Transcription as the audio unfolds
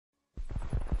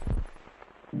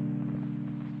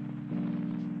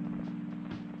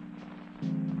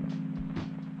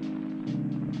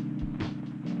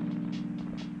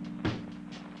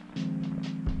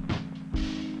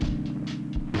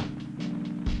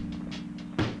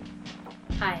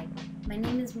Hi, my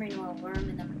name is Marie-Noëlle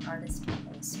and I'm an artist and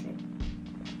illustrator.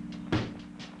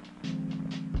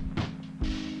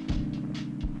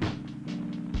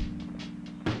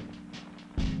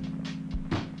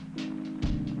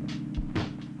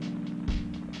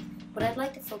 What I'd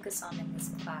like to focus on in this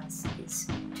class is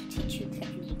to teach you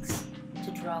techniques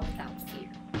to draw without fear.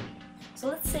 So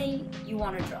let's say you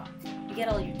want to draw. You get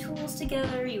all your tools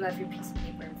together, you have your piece of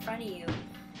paper in front of you,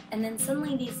 and then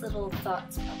suddenly these little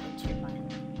thoughts pop into your mind.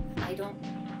 I don't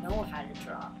know how to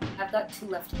draw. I've got two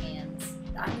left hands.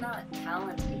 I'm not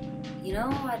talented. You know,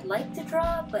 I'd like to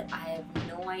draw, but I have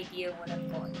no idea what I'm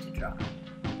going to draw.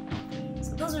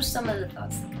 So those are some of the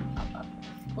thoughts that can pop up.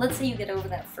 Let's say you get over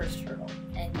that first hurdle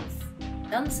and you've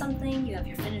done something, you have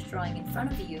your finished drawing in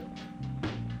front of you,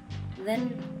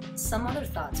 then some other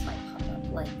thoughts might pop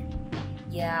up, like,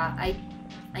 yeah, I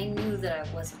knew that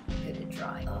I wasn't good at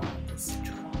drawing. Oh, this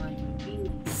drawing really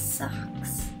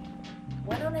sucks.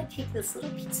 Why don't I take this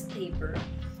little piece of paper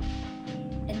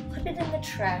and put it in the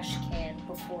trash can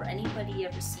before anybody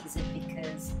ever sees it,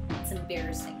 because it's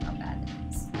embarrassing how bad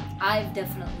it is. I've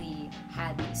definitely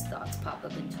had these thoughts pop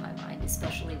up into my mind,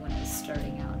 especially when I was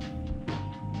starting out.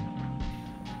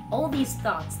 All these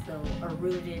thoughts, though, are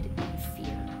rooted in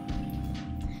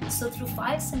fear. So through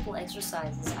 5 simple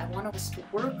exercises, I want us to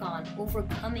work on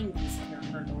overcoming these inner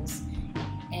hurdles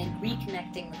and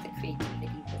reconnecting with the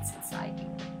creativity that's inside you.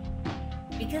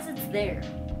 Because it's there,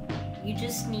 you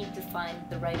just need to find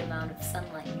the right amount of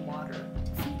sunlight and water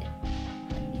to feed it,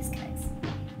 like these guys.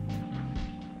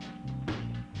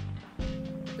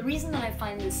 The reason that I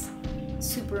find this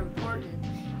super important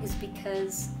is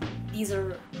because these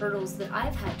are hurdles that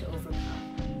I've had to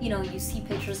overcome. You know, you see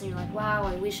pictures and you're like, wow,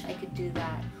 I wish I could do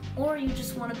that. Or you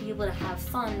just want to be able to have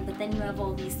fun, but then you have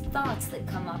all these thoughts that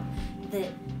come up that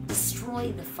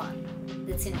destroy the fun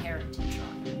that's inherent in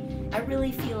drawing. I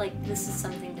really feel like this is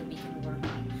something that we can work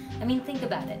on. I mean, think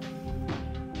about it.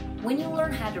 When you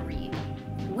learn how to read,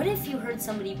 what if you heard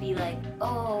somebody be like,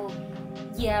 oh,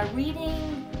 yeah,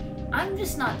 reading, I'm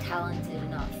just not talented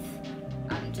enough.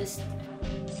 I'm just...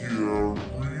 Yeah,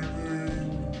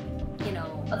 reading. You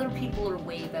know, other people are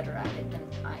way better at it than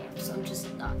I am, so I'm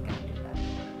just not gonna do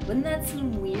that. Wouldn't that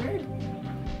seem weird?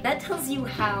 That tells you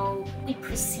how we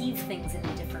perceive things in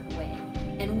a different way,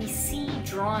 and we see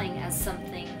drawing as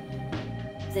something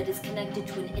that is connected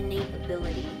to an innate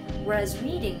ability, whereas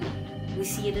reading, we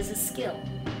see it as a skill.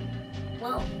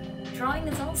 Well, drawing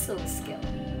is also a skill.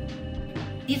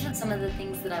 These are some of the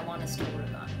things that I want us to work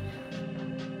on.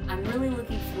 I'm really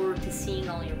looking forward to seeing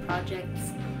all your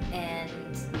projects, and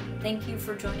thank you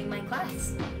for joining my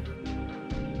class.